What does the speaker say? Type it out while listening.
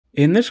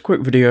In this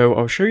quick video,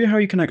 I'll show you how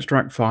you can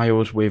extract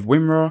files with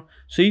WinRAR.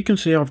 So you can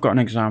see I've got an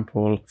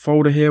example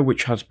folder here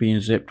which has been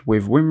zipped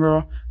with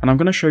WinRAR, and I'm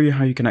going to show you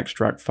how you can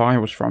extract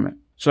files from it.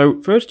 So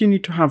first you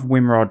need to have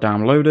WinRAR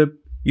downloaded.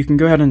 You can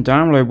go ahead and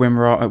download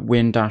WinRAR at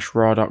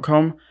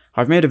win-rar.com.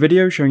 I've made a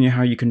video showing you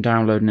how you can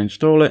download and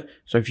install it,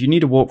 so if you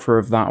need a walkthrough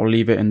of that, I'll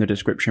leave it in the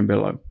description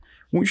below.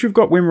 Once you've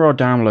got WinRAR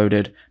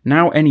downloaded,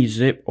 now any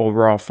zip or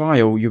RAR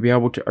file you'll be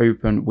able to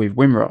open with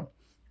WinRAR.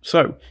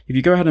 So if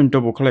you go ahead and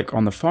double click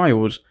on the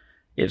files,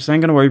 it's then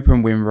going to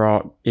open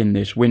WinRAR in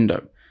this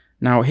window.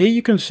 Now here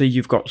you can see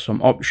you've got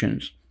some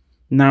options.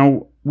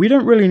 Now we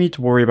don't really need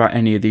to worry about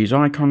any of these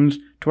icons.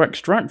 To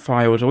extract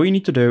files, all you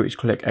need to do is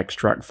click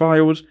extract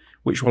files,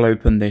 which will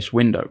open this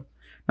window.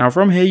 Now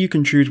from here you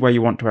can choose where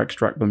you want to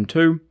extract them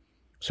to.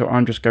 So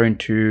I'm just going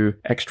to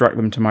extract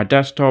them to my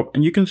desktop,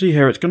 and you can see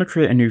here it's going to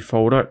create a new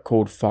folder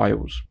called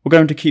files. We're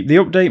going to keep the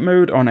update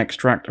mode on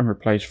extract and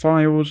replace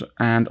files,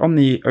 and on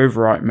the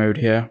overwrite mode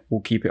here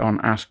we'll keep it on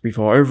ask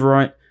before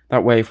overwrite.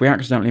 That way if we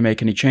accidentally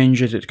make any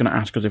changes, it's going to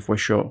ask us if we're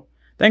sure.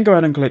 Then go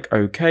ahead and click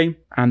OK,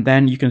 and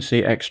then you can see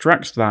it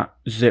extracts that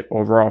zip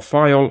or RAR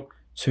file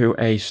to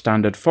a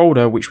standard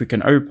folder which we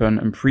can open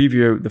and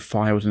preview the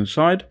files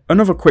inside.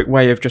 Another quick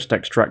way of just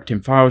extracting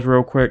files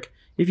real quick,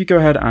 if you go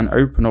ahead and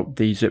open up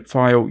the zip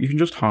file, you can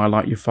just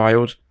highlight your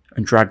files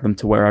and drag them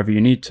to wherever you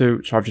need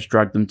to. So I've just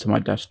dragged them to my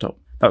desktop.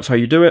 That's how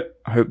you do it.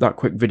 I hope that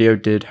quick video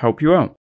did help you out.